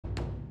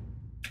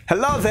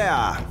Hello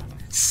there,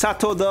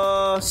 Sato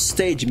the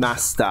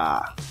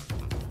Stagemaster.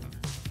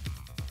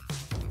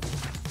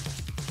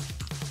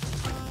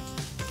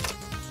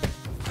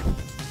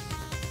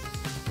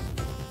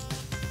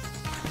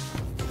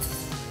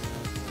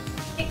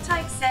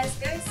 TikTok says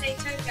go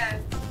Sato go.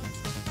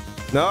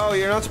 No,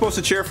 you're not supposed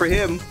to cheer for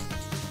him.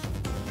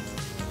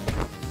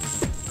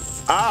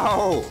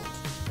 Ow!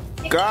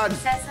 God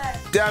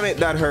damn it,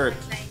 that hurt.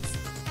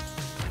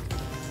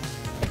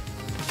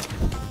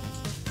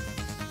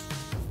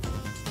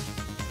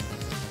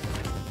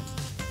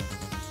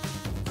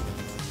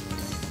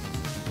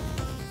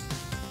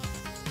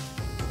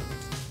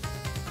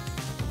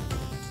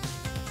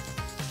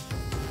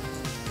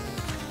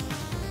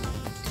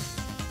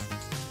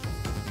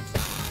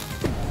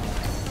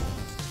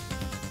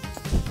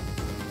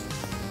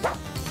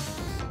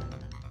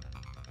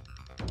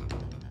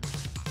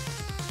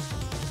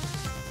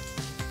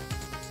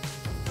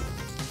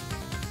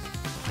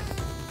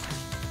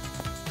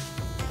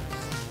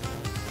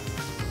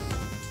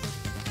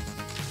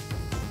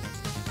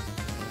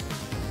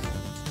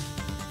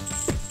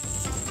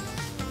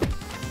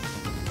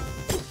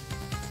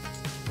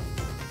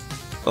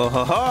 Oh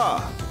ha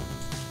ha!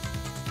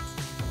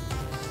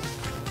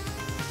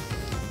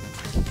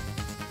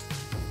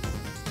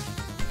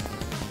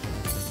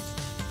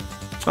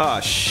 Ah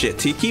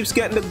shit, he keeps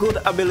getting the good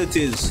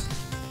abilities.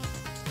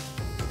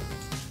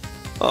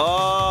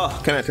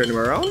 Oh, can I turn him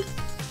around?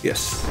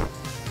 Yes.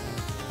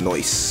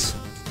 Nice.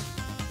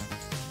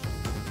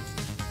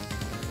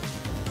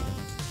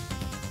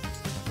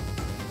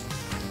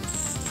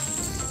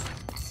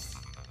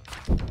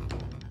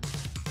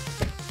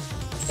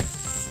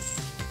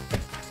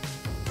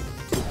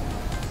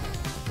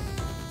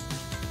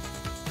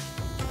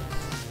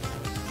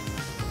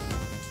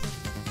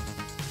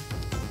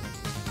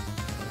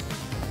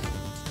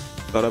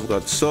 God, I've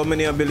got so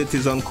many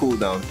abilities on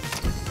cooldown.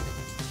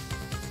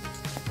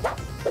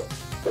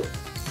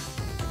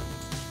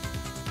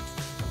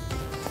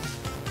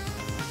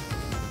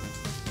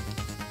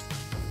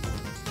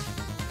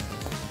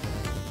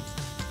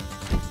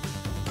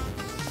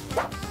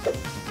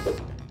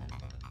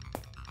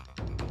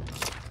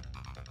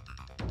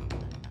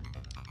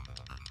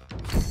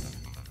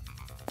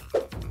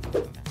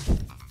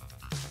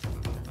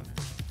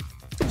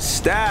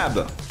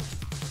 Stab!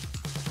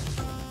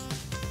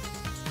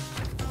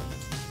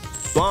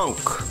 Bonk!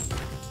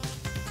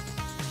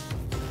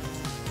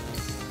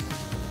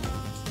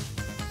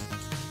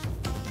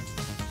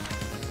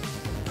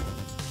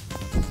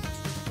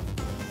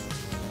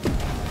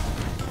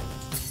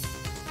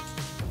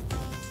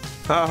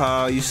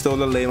 Haha, you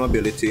stole a lame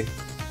ability.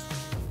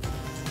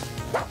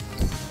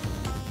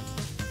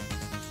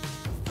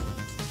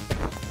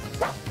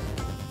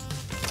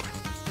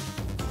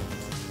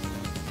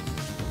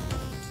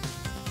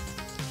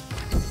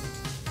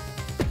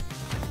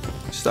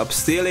 Stop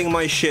stealing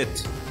my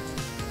shit.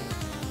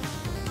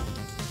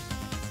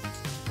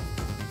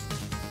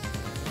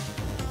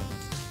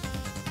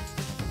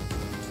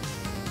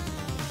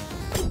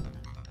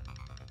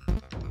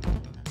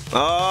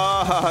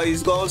 Ah,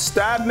 he's gonna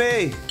stab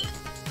me.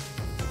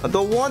 I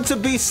don't want to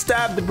be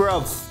stabbed,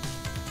 bruv.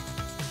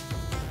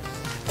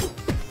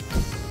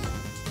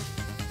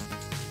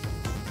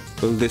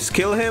 Will this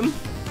kill him?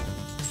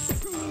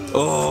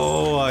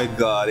 Oh, I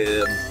got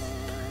him.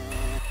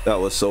 That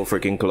was so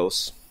freaking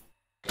close.